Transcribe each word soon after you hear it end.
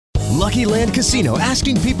Lucky Land Casino,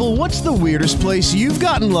 asking people, what's the weirdest place you've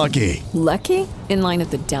gotten lucky? Lucky? In line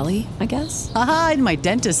at the deli, I guess? Aha, in my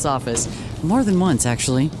dentist's office. More than once,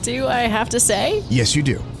 actually. Do I have to say? Yes, you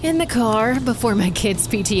do. In the car before my kids'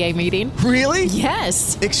 PTA meeting. Really?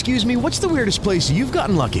 Yes. Excuse me, what's the weirdest place you've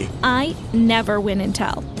gotten lucky? I never win and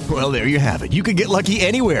tell. Well, there you have it. You can get lucky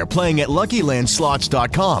anywhere, playing at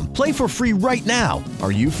LuckyLandSlots.com. Play for free right now.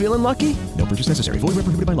 Are you feeling lucky? No purchase necessary. Void where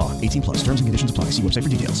prohibited by law. 18 plus. Terms and conditions apply. See website for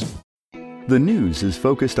details. The news is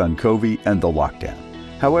focused on COVID and the lockdown.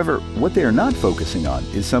 However, what they are not focusing on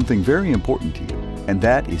is something very important to you, and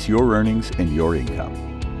that is your earnings and your income.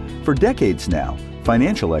 For decades now,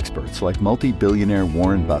 financial experts like multi-billionaire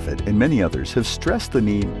Warren Buffett and many others have stressed the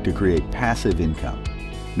need to create passive income.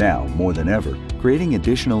 Now, more than ever, creating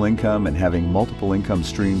additional income and having multiple income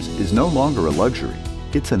streams is no longer a luxury.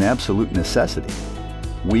 It's an absolute necessity.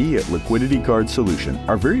 We at Liquidity Card Solution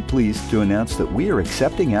are very pleased to announce that we are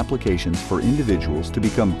accepting applications for individuals to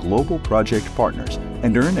become global project partners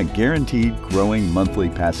and earn a guaranteed growing monthly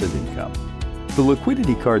passive income. The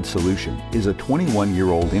Liquidity Card Solution is a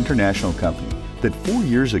 21-year-old international company that 4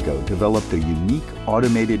 years ago developed a unique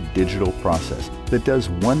automated digital process that does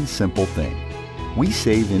one simple thing. We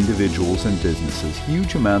save individuals and businesses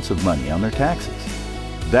huge amounts of money on their taxes.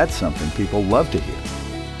 That's something people love to hear.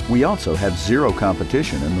 We also have zero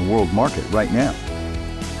competition in the world market right now.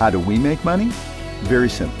 How do we make money? Very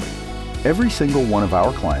simply. Every single one of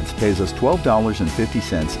our clients pays us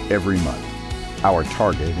 $12.50 every month. Our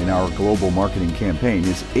target in our global marketing campaign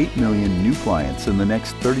is 8 million new clients in the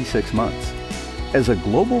next 36 months. As a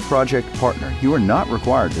global project partner, you are not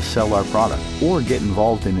required to sell our product or get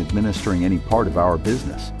involved in administering any part of our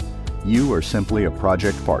business. You are simply a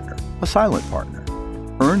project partner, a silent partner.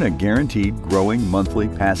 Earn a guaranteed growing monthly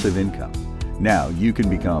passive income. Now you can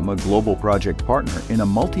become a global project partner in a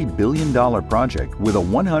multi-billion-dollar project with a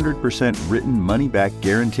 100% written money-back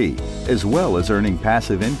guarantee, as well as earning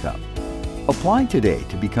passive income. Apply today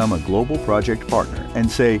to become a global project partner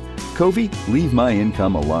and say, Covey, leave my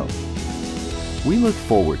income alone. We look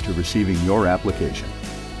forward to receiving your application.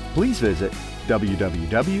 Please visit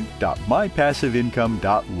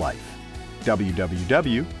www.mypassiveincome.life.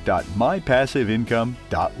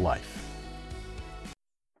 www.mypassiveincome.life.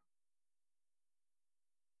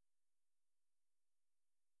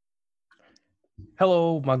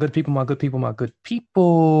 Hello, my good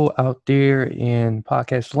people out there in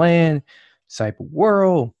podcast land, cyber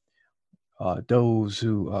world, those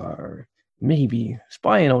who are maybe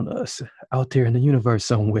spying on us out there in the universe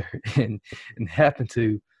somewhere and happen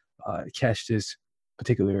to catch this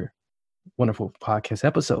particular wonderful podcast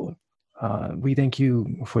episode. We thank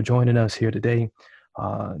you for joining us here today.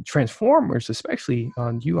 Transformers, especially,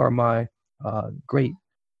 you are my great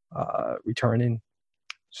returning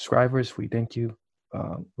subscribers. We thank you.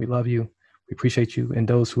 We love you. We appreciate you. And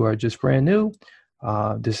those who are just brand new,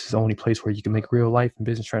 this is the only place where you can make real life and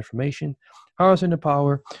business transformation, harnessing the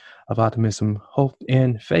power of optimism, hope,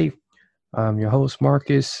 and faith. I'm your host,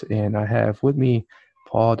 Marcus, and I have with me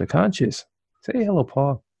Paul the Conscious. Say hello,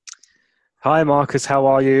 Paul. Hi, Marcus. How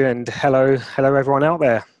are you? And hello, everyone out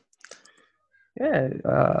there. Yeah,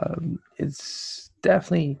 it's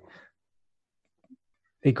definitely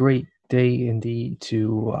a great day indeed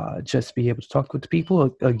to just be able to talk with the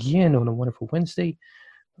people again on a wonderful Wednesday.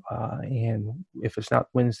 And if it's not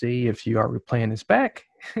Wednesday, if you are replaying this back,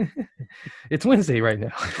 it's Wednesday right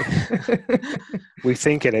now. We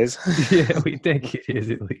think it is. Yeah, we think it is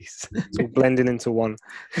at least. It's all blending into one.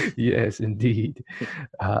 Yes, indeed.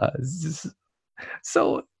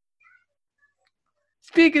 So,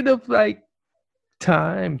 speaking of like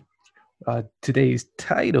time, today's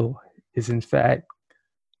title is in fact,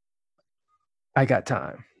 I Got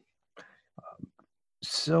Time.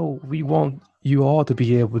 So we want you all to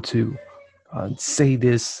be able to say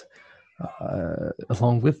this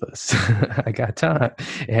along with us. I got time.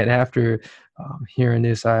 And after hearing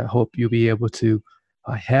this, I hope you'll be able to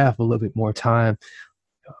have a little bit more time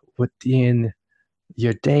within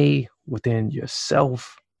your day, within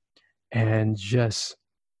yourself, and just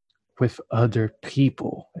with other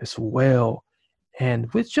people as well.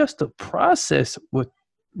 And with just the process with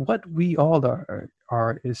what we all are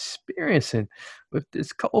experiencing with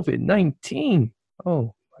this COVID-19.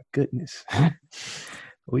 Oh my goodness.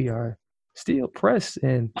 We are still pressed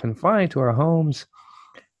and confined to our homes,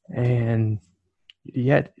 and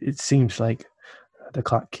yet it seems like the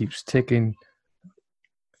clock keeps ticking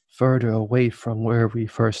further away from where we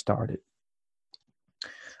first started.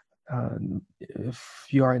 If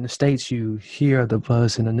you are in the States, you hear the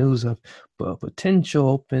buzz in the news of potential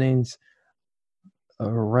openings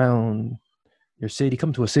around your city,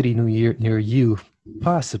 come to a city near you,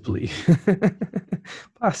 possibly,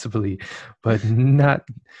 possibly, but not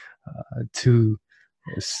too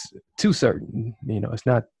certain. It's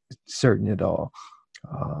not certain at all.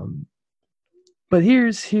 But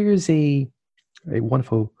here's a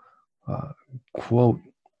wonderful quote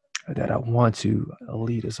that I want to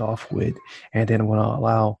lead us off with, and then I want to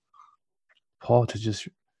allow Paul to just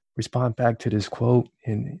respond back to this quote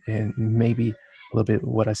and maybe a little bit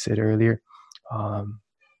what I said earlier.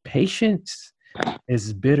 Patience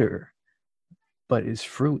is bitter, but its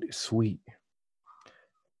fruit is sweet.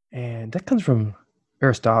 And that comes from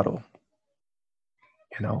Aristotle.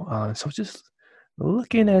 So just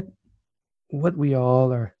looking at what we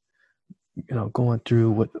all are, going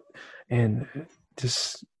through, and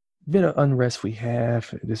this bit of unrest we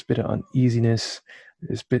have, this bit of uneasiness,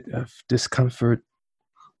 this bit of discomfort,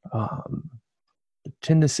 the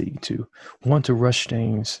tendency to want to rush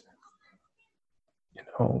things,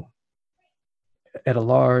 at a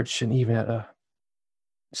large and even at a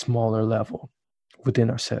smaller level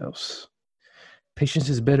within ourselves. Patience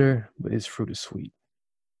is bitter, but its fruit is sweet.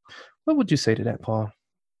 What would you say to that, Paul?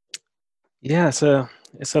 Yeah, it's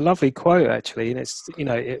a lovely quote, actually, and it's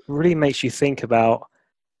it really makes you think about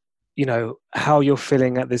how you're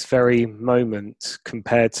feeling at this very moment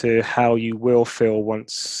compared to how you will feel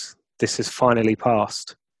once this is finally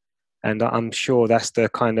passed. And I'm sure that's the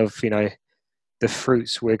kind of the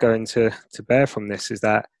fruits we're going to bear from this, is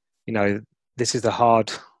that this is the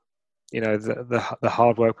hard the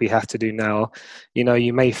hard work we have to do now.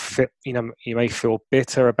 You may feel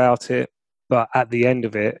bitter about it, but at the end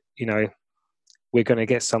of it, we're going to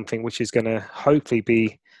get something which is going to hopefully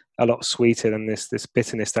be a lot sweeter than this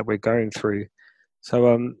bitterness that we're going through.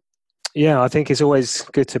 So I think it's always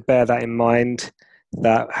good to bear that in mind,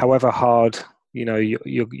 that however hard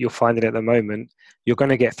you're finding it at the moment, you're going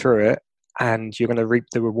to get through it and you're going to reap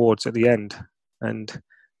the rewards at the end. And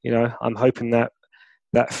I'm hoping that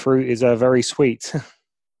fruit is very sweet.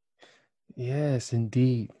 Yes,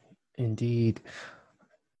 indeed.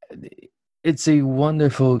 It's a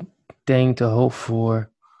wonderful thing to hope for.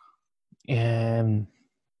 And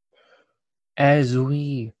as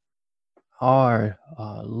we are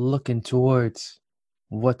looking towards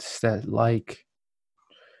what's that like,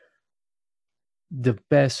 the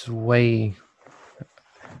best way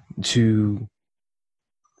to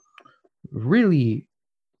really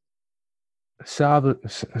salivate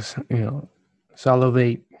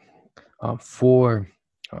for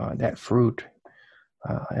that fruit,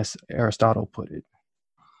 as Aristotle put it,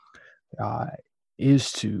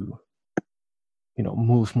 is to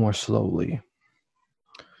move more slowly.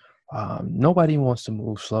 Nobody wants to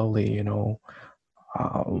move slowly.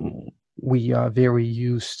 We are very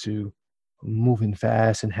used to moving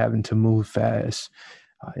fast and having to move fast,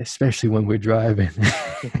 especially when we're driving.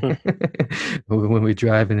 When we're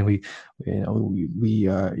driving and we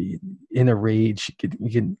are in a rage,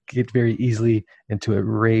 we can get very easily into a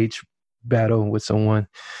rage battle with someone.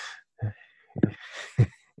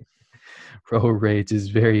 Road rage is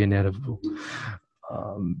very inevitable.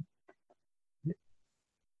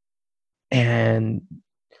 And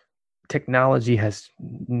technology has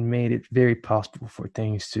made it very possible for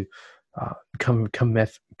things to come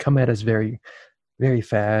at us very, very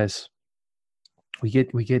fast. We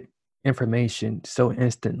get information so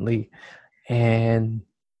instantly, and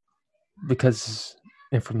because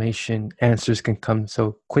information answers can come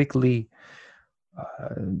so quickly,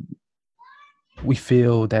 we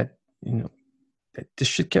feel that that this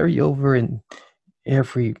should carry over in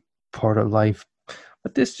every part of life,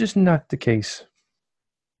 but this is just not the case.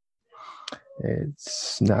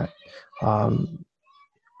 It's not.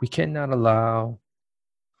 We cannot allow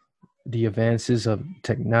the advances of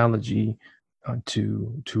technology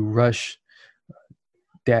to rush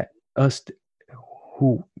that us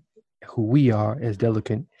who we are as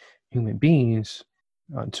delicate human beings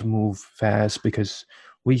to move fast, because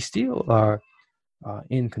we still are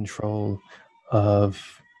in control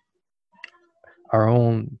of our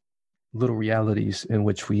own little realities in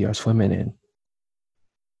which we are swimming in.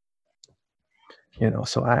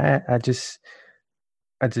 So I just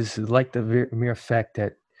like the mere fact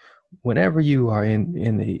that whenever you are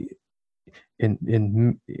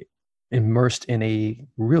immersed in a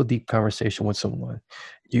real deep conversation with someone,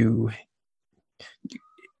 you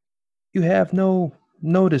have no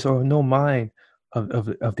notice or no mind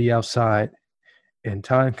of the outside, and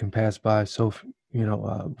time can pass by so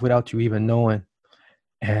without you even knowing.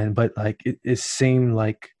 But like it seemed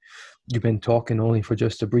like you've been talking only for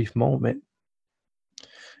just a brief moment.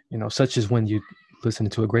 Such as when you listen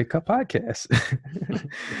to a Great Cup podcast.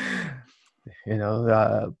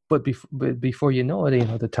 But before you know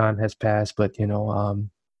it, the time has passed. But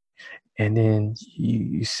and then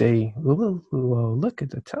you say, well, look at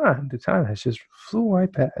the time. The time has just flew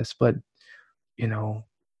right past. But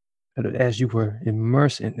as you were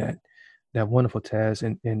immersed in that wonderful task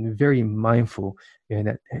and very mindful,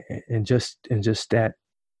 and just that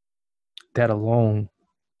alone,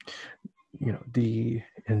 the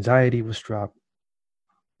anxiety was dropped,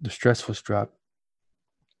 the stress was dropped,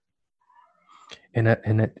 and at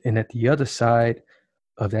the other side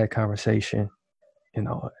of that conversation, and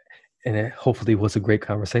it hopefully was a great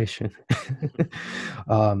conversation.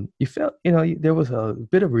 You felt, there was a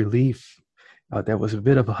bit of relief. There was a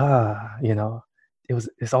bit of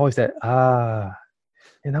it's always that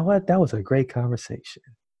you know what, that was a great conversation.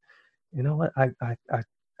 You know what,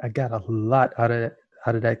 I got a lot out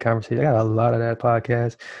of that conversation. I got a lot of that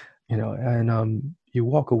podcast, and you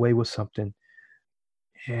walk away with something,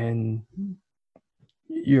 and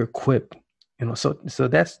you're equipped, so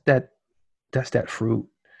that's that fruit,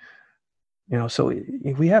 so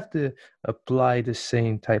we have to apply the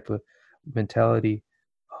same type of mentality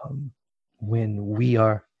when we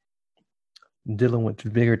are dealing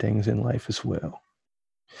with bigger things in life as well.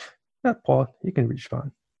 Paul, you can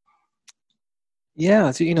respond.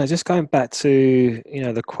 Yeah, just going back to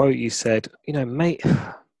the quote you said, maybe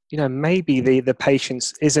the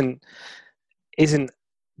patience isn't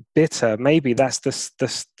bitter. Maybe that's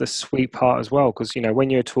the sweet part as well, because when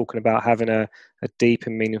you're talking about having a deep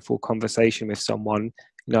and meaningful conversation with someone,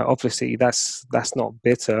 obviously that's not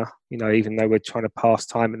bitter, even though we're trying to pass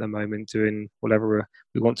time at the moment doing whatever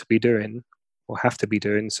we want to be doing or have to be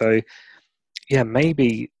doing. So yeah,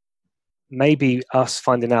 maybe us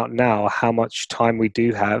finding out now how much time we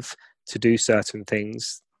do have to do certain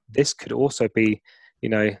things, this could also be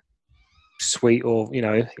sweet, or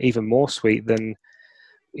even more sweet than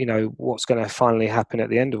what's going to finally happen at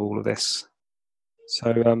the end of all of this.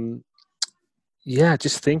 So yeah,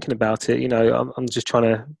 just thinking about it, I'm just trying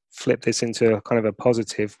to flip this into a kind of a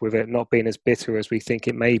positive, with it not being as bitter as we think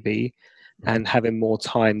it may be, and having more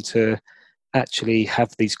time to actually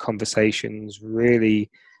have these conversations, really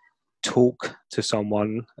talk to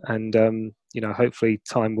someone, and hopefully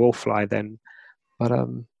time will fly then. But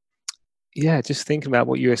yeah, just thinking about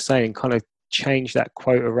what you were saying kind of changed that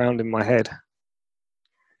quote around in my head.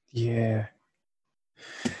 Yeah.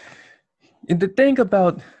 And the thing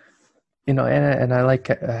about, and I like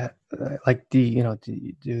the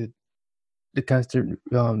constant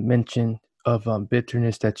mention of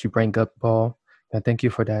bitterness that you bring up, Paul. And thank you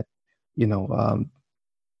for that.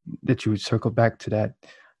 That you would circle back to that.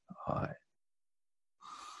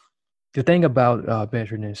 The thing about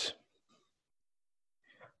bitterness,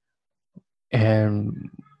 and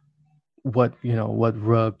what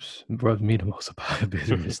rubs me the most about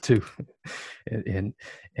bitterness too, and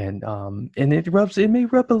it may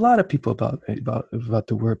rub a lot of people about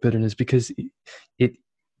the word bitterness, because it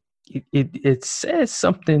says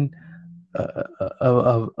something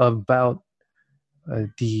about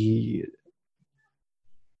the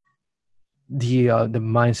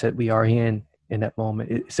mindset we are in that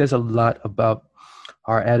moment. It says a lot about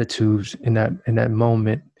our attitudes in that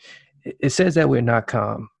moment. It says that we're not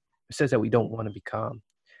calm. It says that we don't want to be calm.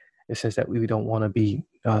 It says that we don't want to be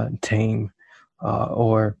tame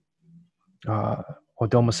or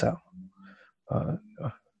domicile. But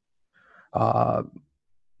I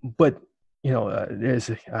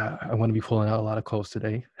want to be pulling out a lot of quotes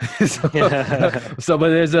today. But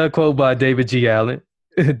there's a quote by David G. Allen.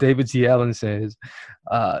 David G. Allen says,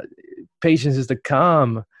 "Patience is the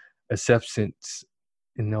calm acceptance,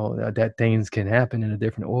 that things can happen in a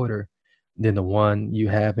different order than the one you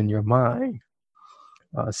have in your mind."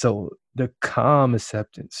 So the calm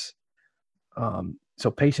acceptance.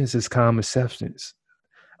 So patience is calm acceptance.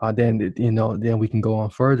 Then we can go on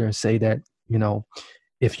further and say that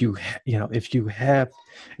if you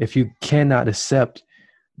cannot accept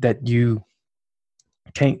that you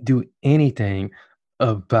can't do anything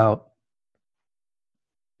about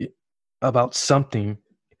something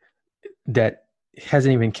that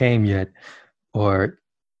hasn't even came yet, or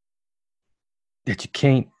that you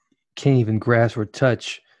can't even grasp or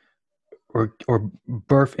touch or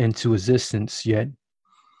birth into existence yet,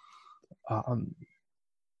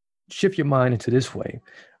 shift your mind into this way.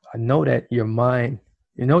 I know that your mind,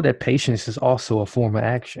 that patience is also a form of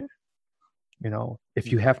action.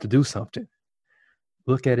 If you have to do something,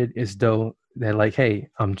 look at it as though that, like, hey,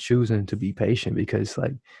 I'm choosing to be patient because,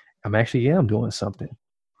 like, I'm doing something.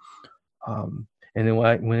 And then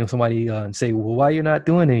when somebody say, well, why you're not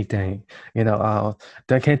doing anything?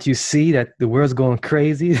 Then can't you see that the world's going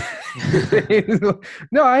crazy?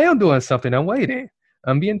 No, I am doing something. I'm waiting.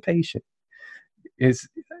 I'm being patient.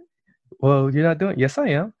 Well, you're not doing. Yes, I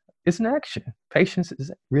am. It's an action. Patience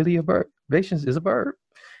is really a verb. Patience is a verb.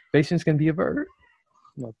 Patience can be a verb.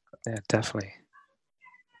 Well, yeah, definitely.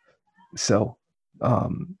 So,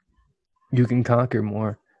 you can conquer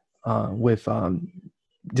more with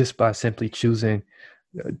just by simply choosing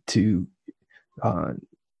to do a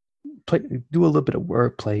little bit of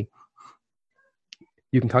wordplay.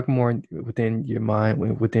 You can conquer more within your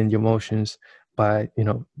mind, within your emotions, by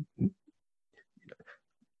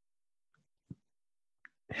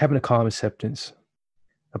having a calm acceptance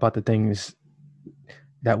about the things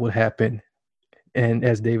that would happen. And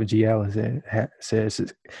as David G. Allen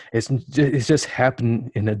says, it's just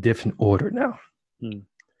happening in a different order now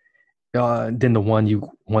than the one you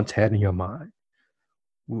once had in your mind.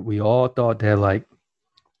 We all thought that like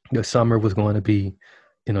the summer was going to be,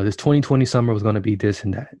 this 2020 summer was going to be this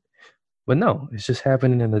and that. But no, it's just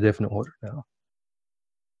happening in a different order now.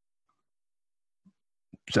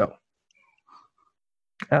 So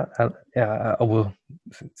I will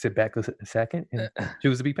sit back a second and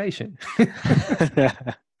choose to be patient.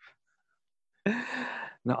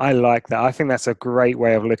 No, I like that. I think that's a great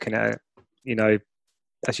way of looking at it.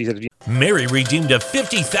 As you said, Mary redeemed a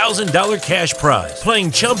 $50,000 cash prize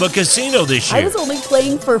playing Chumba Casino this year. I was only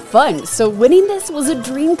playing for fun, so winning this was a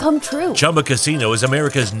dream come true. Chumba Casino is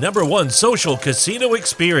America's #1 social casino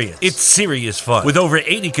experience. It's serious fun. With over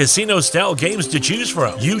 80 casino-style games to choose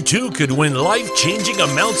from, you too could win life-changing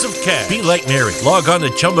amounts of cash. Be like Mary. Log on to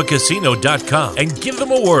ChumbaCasino.com and give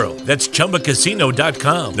them a whirl. That's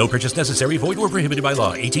ChumbaCasino.com. No purchase necessary. Void where prohibited by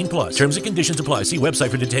law. 18+. Terms and conditions apply. See website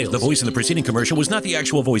for details. The voice in the preceding commercial was not the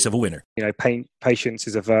actual voice of a winner. Patience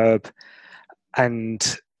is a verb,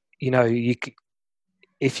 and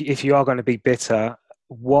if you are going to be bitter,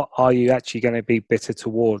 what are you actually going to be bitter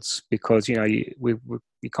towards? Because you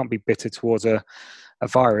can't be bitter towards a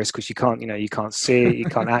virus because you can't see it, you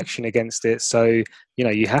can't action against it. So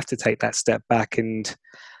you have to take that step back and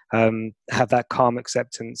have that calm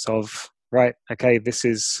acceptance of, right, okay, this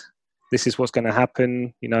is what's going to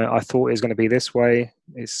happen. I thought it was going to be this way.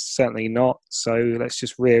 It's certainly not. So let's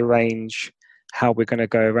just rearrange how we're going to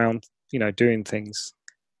go around, doing things.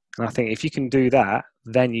 And I think if you can do that,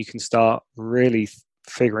 then you can start really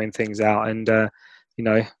figuring things out and,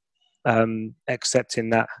 accepting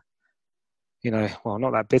that,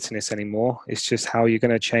 not that bitterness anymore. It's just how you're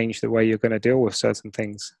going to change the way you're going to deal with certain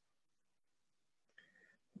things.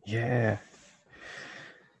 Yeah.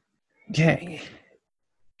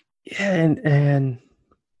 And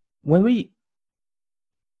when we,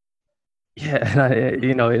 and I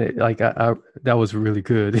that was really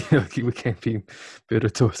good. We can't be bitter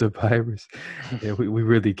towards the virus. Yeah, we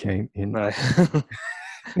really can't. No.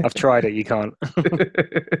 I've tried it. You can't.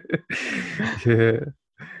 Yeah.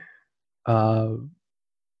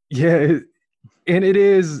 And it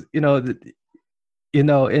is, and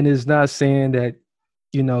it's not saying that,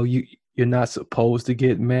 you're not supposed to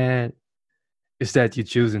get mad. It's that you're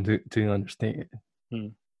choosing to understand.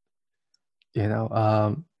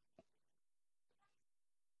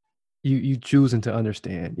 You choosing to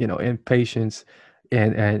understand, and patience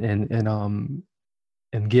and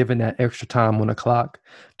giving that extra time on the clock,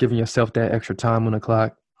 giving yourself that extra time on the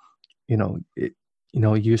clock, you're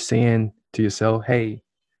saying to yourself, hey,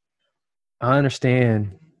 I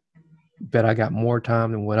understand that I got more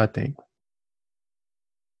time than what I think.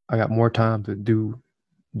 I got more time to do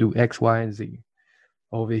X, Y, and Z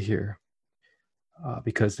over here.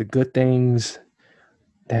 Because the good things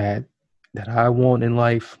that I want in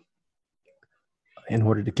life, in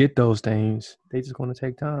order to get those things, they just going to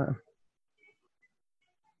take time.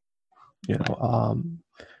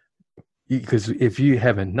 Because if you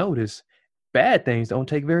haven't noticed, bad things don't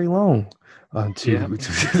take very long to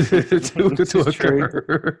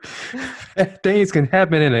occur. Things can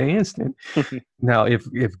happen in an instant. Now, if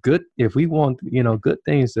we want good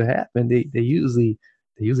things to happen, they usually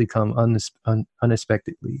come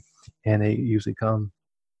unexpectedly, and they usually come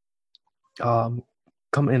in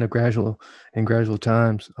gradual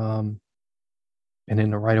times, and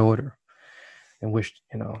in the right order, in which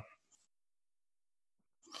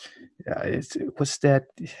what's that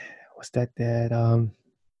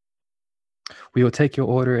we will take your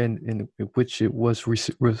order in which it was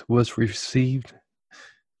received.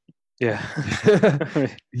 Yeah.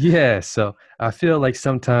 Yeah. So I feel like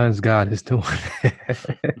sometimes God is doing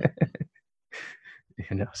that.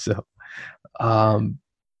 So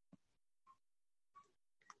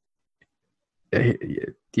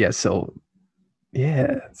yeah, so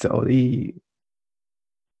yeah. So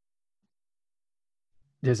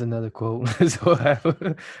there's another quote. So I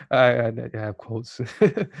have quotes.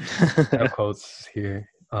 I have quotes here.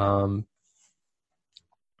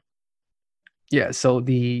 Yeah. So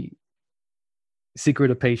the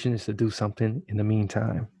secret of patience is to do something in the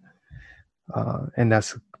meantime, and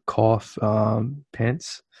that's Koff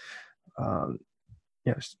Pence. Um,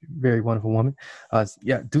 yes, very wonderful woman.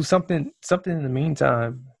 Yeah, do something in the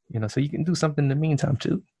meantime. So you can do something in the meantime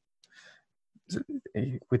too.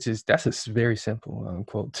 That's a very simple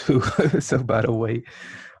quote too. So by the way,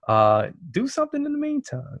 do something in the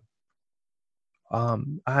meantime.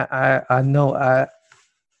 I know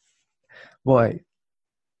boy,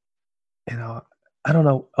 I don't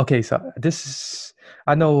know. Okay, so this is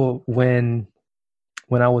I know when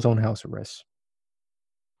I was on house arrest.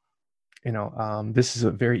 This is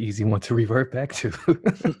a very easy one to revert back to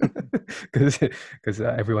because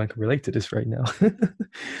everyone can relate to this right now.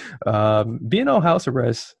 Being on house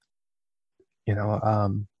arrest, you know,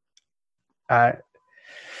 I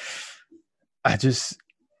I just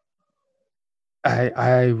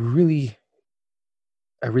I really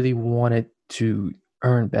wanted to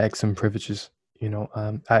earn back some privileges.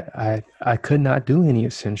 I could not do any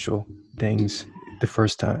essential things the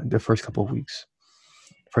first couple of weeks.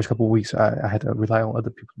 First couple of weeks, I had to rely on other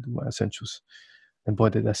people to do my essentials, and boy,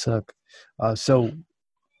 did that suck. So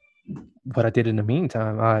what I did in the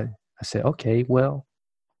meantime, I said, okay, well,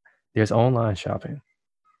 there's online shopping.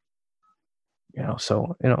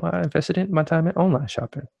 So I invested in my time in online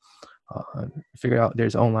shopping. Figured out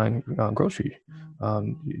there's online grocery.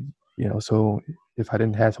 So if I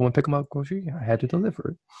didn't have someone pick them up grocery, I had to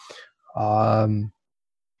deliver it. And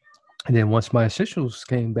then once my essentials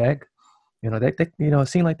came back, that it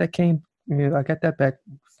seemed like that came. I got that back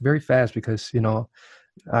very fast because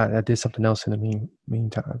I did something else in the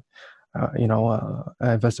meantime.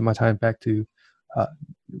 I invested my time back to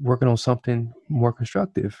working on something more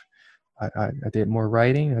constructive. I did more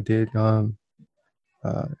writing. I did more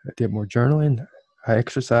journaling. I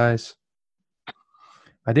exercised.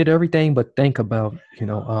 I did everything but think about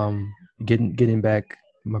getting back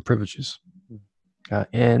my privileges.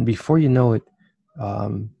 And before you know it, I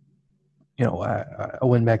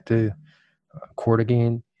went back to court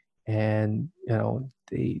again, and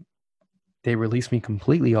they released me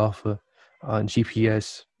completely off of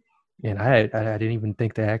GPS, and I didn't even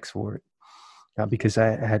think to ask for it because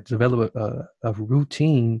I had developed a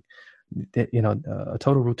routine that a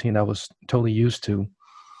total routine I was totally used to.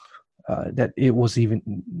 That it was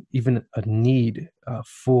even a need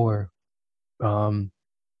for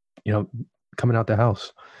coming out the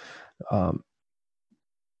house,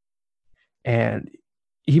 and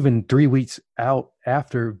even 3 weeks out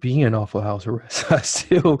after being off of house arrest, I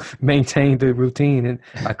still maintained the routine, and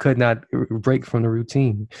I could not break from the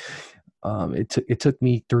routine. It took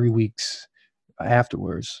me 3 weeks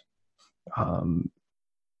afterwards, but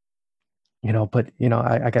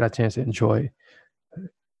I got a chance to enjoy.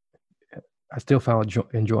 I still found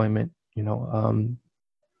enjoyment, and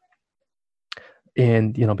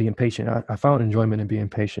being patient. I found enjoyment in being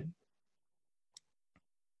patient.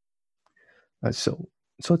 So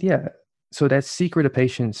that secret of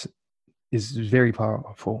patience is very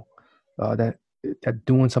powerful. That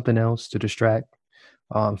doing something else to distract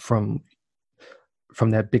from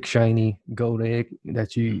that big shiny gold egg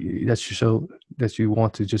that you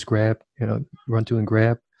want to just grab, run to and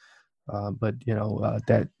grab. But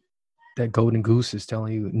that golden goose is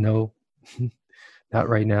telling you no, not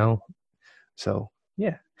right now. So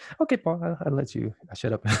yeah. Okay, Paul, I'll let you. I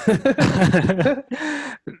shut up.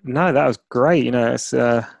 No, that was great. That's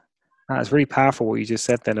really powerful what you just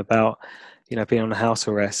said then about, being on house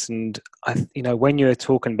arrest. And when you were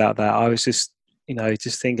talking about that, I was just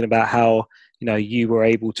thinking about how, you were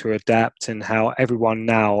able to adapt and how everyone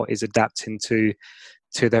now is adapting to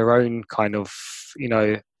their own kind of,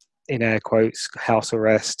 in air quotes, house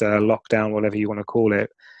arrest, lockdown, whatever you want to call it,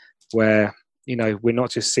 where, we're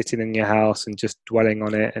not just sitting in your house and just dwelling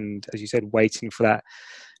on it. And as you said, waiting for that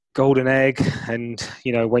golden egg. And,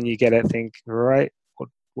 when you get it, think, right,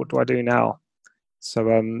 what do I do now? So,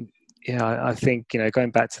 I think,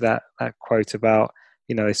 going back to that quote about,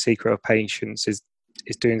 the secret of patience is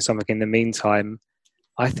doing something in the meantime.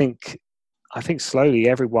 I think slowly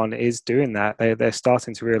everyone is doing that. They're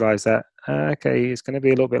starting to realize that, okay, it's going to be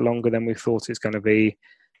a little bit longer than we thought it's going to be.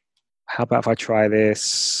 How about if I try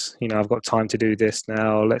this? I've got time to do this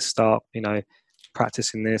now. Let's start,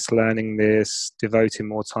 practicing this, learning this, devoting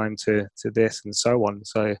more time to this, and so on.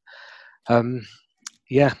 So,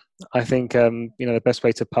 I think the best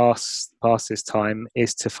way to pass this time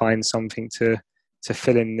is to find something to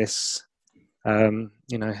fill in this You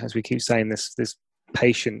know, as we keep saying, this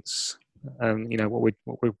patience, you know, what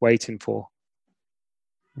we're waiting for.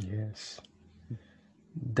 Yes,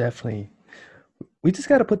 definitely. We just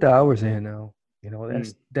got to put the hours in now. You know,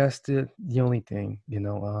 that's the only thing. You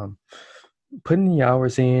know, putting the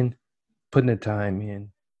hours in, putting the time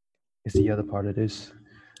in is the other part of this.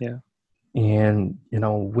 Yeah. And you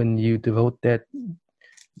know, when you devote that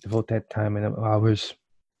time and hours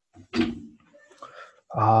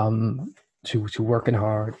to working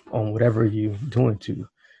hard on whatever you're doing to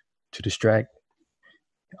distract,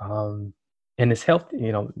 and it's healthy,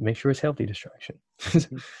 you know, make sure it's healthy distraction.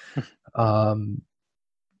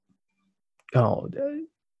 Oh,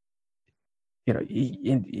 you know,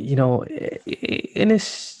 you know, and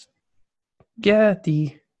it's, yeah,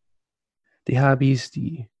 the hobbies,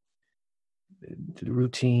 the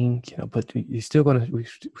routine, you know, but you're still gonna we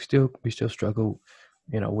still struggle,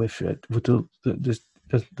 you know, with the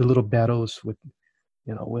little battles with,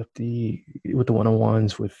 you know, with the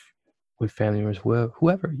one-on-ones with family members,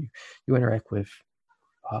 whoever you interact with.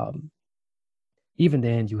 Even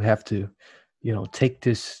then, you have to, you know, take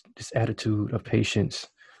this attitude of patience,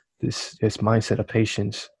 this mindset of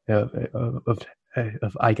patience of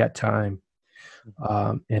I got time,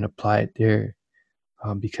 and apply it there,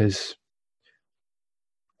 because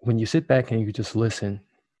when you sit back and you just listen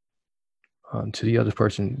to the other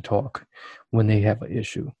person talk when they have an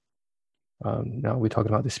issue. Now we're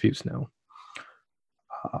talking about disputes now.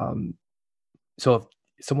 So if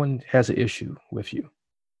someone has an issue with you,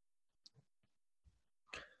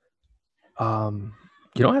 you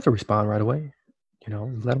don't have to respond right away. You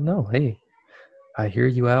know, let them know, hey, I hear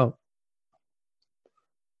you out,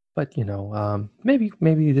 but you know, maybe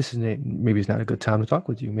it's not a good time to talk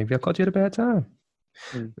with you. Maybe I caught you at a bad time.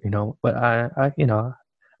 You know, but I you know,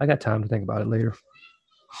 I got time to think about it later.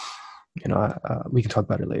 You know, we can talk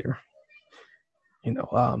about it later. You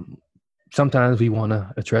know, sometimes we want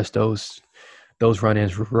to address those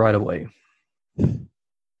run-ins right away. And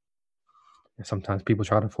sometimes people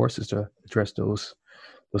try to force us to address those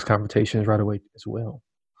confrontations right away as well.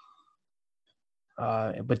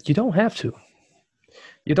 But you don't have to.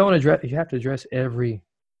 You have to address every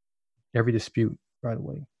dispute right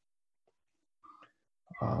away.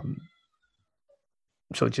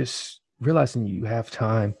 So just realizing you have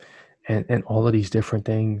time and all of these different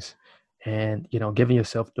things, and you know, giving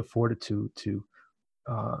yourself the fortitude to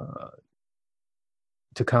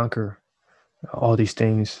conquer all these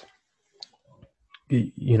things,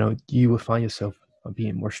 you know, you will find yourself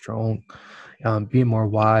being more strong, being more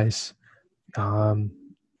wise, and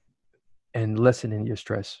lessening your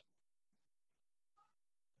stress.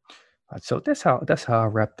 So that's how I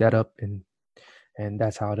wrap that up, and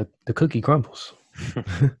that's how the cookie crumbles.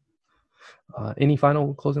 Any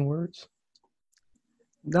final closing words?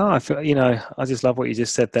 No, I feel, you know, I just love what you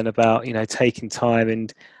just said then about, you know, taking time,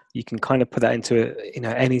 and you can kind of put that into, you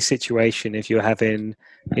know, any situation. If you're having,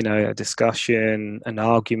 you know, a discussion, an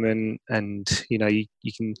argument, and you know, you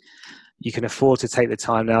can afford to take the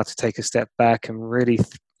time now to take a step back and really,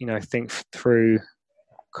 you know, think through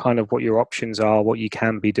kind of what your options are, what you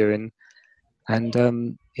can be doing, and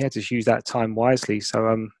yeah, just use that time wisely.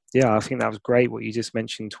 So yeah, I think that was great what you just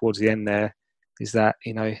mentioned towards the end there, is that,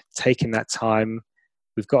 you know, taking that time.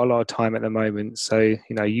 We've got a lot of time at the moment, so, you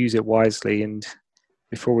know, use it wisely, and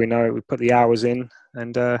before we know it, we put the hours in,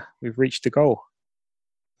 and we've reached the goal.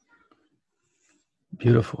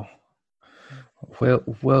 Beautiful.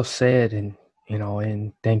 Well said, and you know,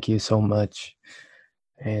 and thank you so much,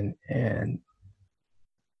 and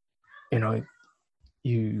you know,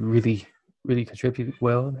 you really contribute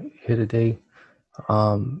well here today.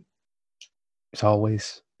 As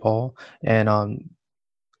always, Paul, and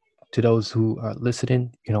to those who are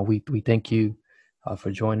listening, you know, we thank you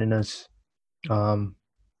for joining us.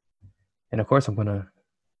 And of course, I'm gonna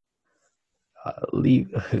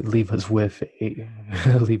leave us with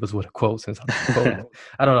a quote, since I'm quoting.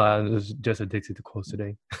 I don't know, I was just addicted to quotes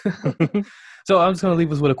today. So I'm just gonna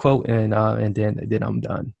leave us with a quote, and then I'm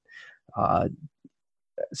done.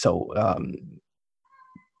 So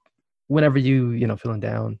whenever you know, feeling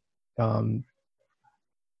down,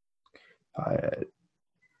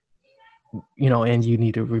 you know, and you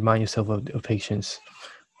need to remind yourself of patience,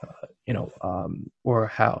 you know, or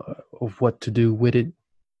of what to do with it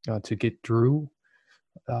to get through.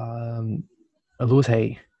 Louis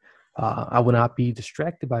Hay, I will not be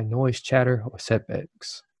distracted by noise, chatter, or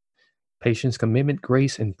setbacks. Patience, commitment,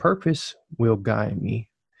 grace, and purpose will guide me.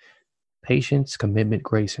 Patience, commitment,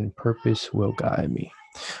 grace, and purpose will guide me.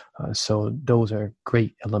 So those are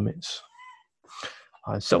great elements.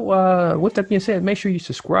 So with that being said, make sure you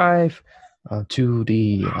subscribe to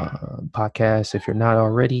the podcast. If you're not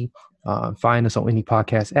already, find us on any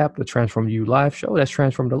podcast app, the Transform You Live Show. That's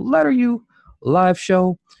Transform the letter U Live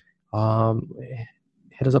Show.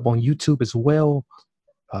 Hit us up on YouTube as well.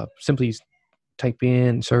 Simply type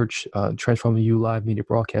in, search Transform You Live Media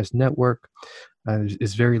Broadcast Network.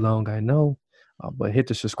 It's very long, I know, but hit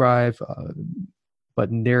the subscribe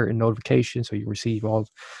button there and notification so you receive all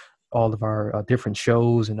of our different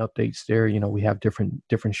shows and updates there. You know, we have different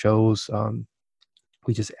shows.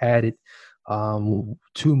 We just added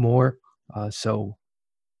 2 more. So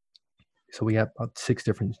we have about 6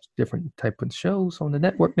 different type of shows on the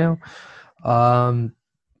network now.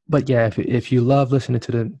 But yeah, if you love listening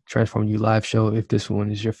to the Transform You Live Show, if this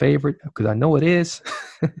one is your favorite, because I know it is,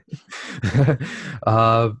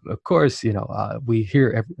 of course, you know, we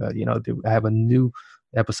hear, I have a new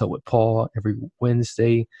episode with Paul every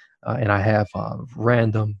Wednesday, and I have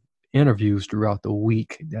random interviews throughout the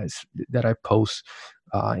week that I post.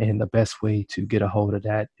 And the best way to get a hold of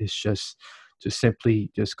that is just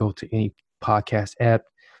simply go to any podcast app,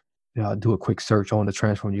 do a quick search on the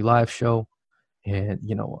Transform You Live Show, and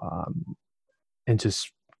and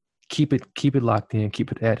just keep it locked in,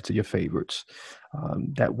 keep it added to your favorites.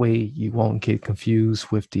 That way you won't get confused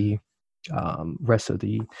with the rest of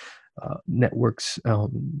the network's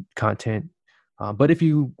content. But if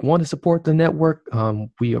you want to support the network,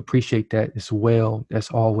 we appreciate that as well. That's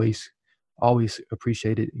always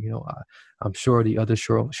appreciated. You know, I'm sure the other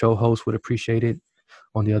show hosts would appreciate it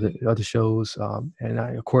on the other shows. And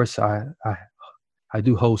I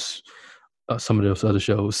do host some of those other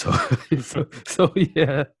shows. So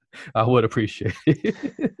yeah, I would appreciate it.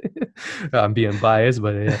 I'm being biased,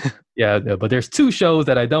 but but there's 2 shows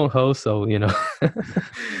that I don't host. So,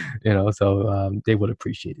 so they would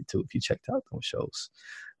appreciate it too if you checked out those shows.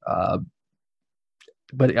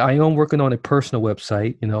 But I am working on a personal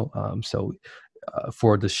website,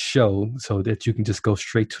 for the show, so that you can just go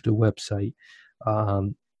straight to the website.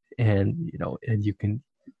 And you can,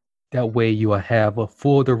 that way you will have a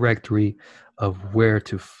full directory of when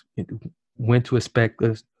to expect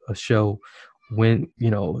a show,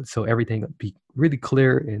 so everything will be really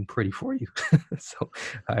clear and pretty for you. So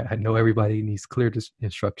I know everybody needs clear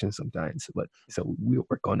instructions sometimes, but so we'll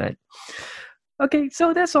work on that. Okay,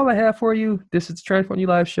 so that's all I have for you. This is the Transform You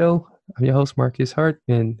Live Show. I'm your host, Marcus Hart,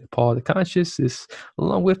 and Paul the Conscious is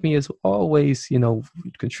along with me as always,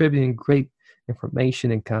 contributing great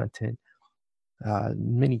information and content.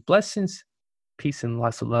 Many blessings, peace, and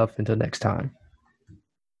lots of love. Until next time.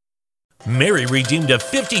 Mary redeemed a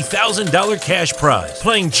 $50,000 cash prize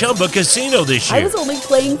playing Chumba Casino this year. I was only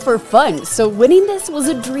playing for fun, so winning this was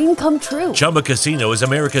a dream come true. Chumba Casino is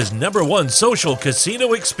America's #1 social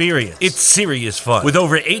casino experience. It's serious fun. With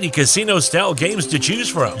over 80 casino-style games to choose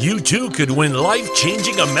from, you too could win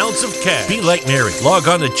life-changing amounts of cash. Be like Mary. Log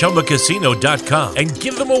on to ChumbaCasino.com and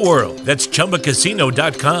give them a whirl. That's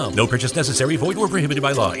ChumbaCasino.com. No purchase necessary. Void where prohibited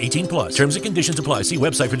by law. 18+. Terms and conditions apply. See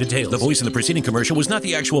website for details. The voice in the preceding commercial was not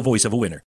the actual voice of a winner.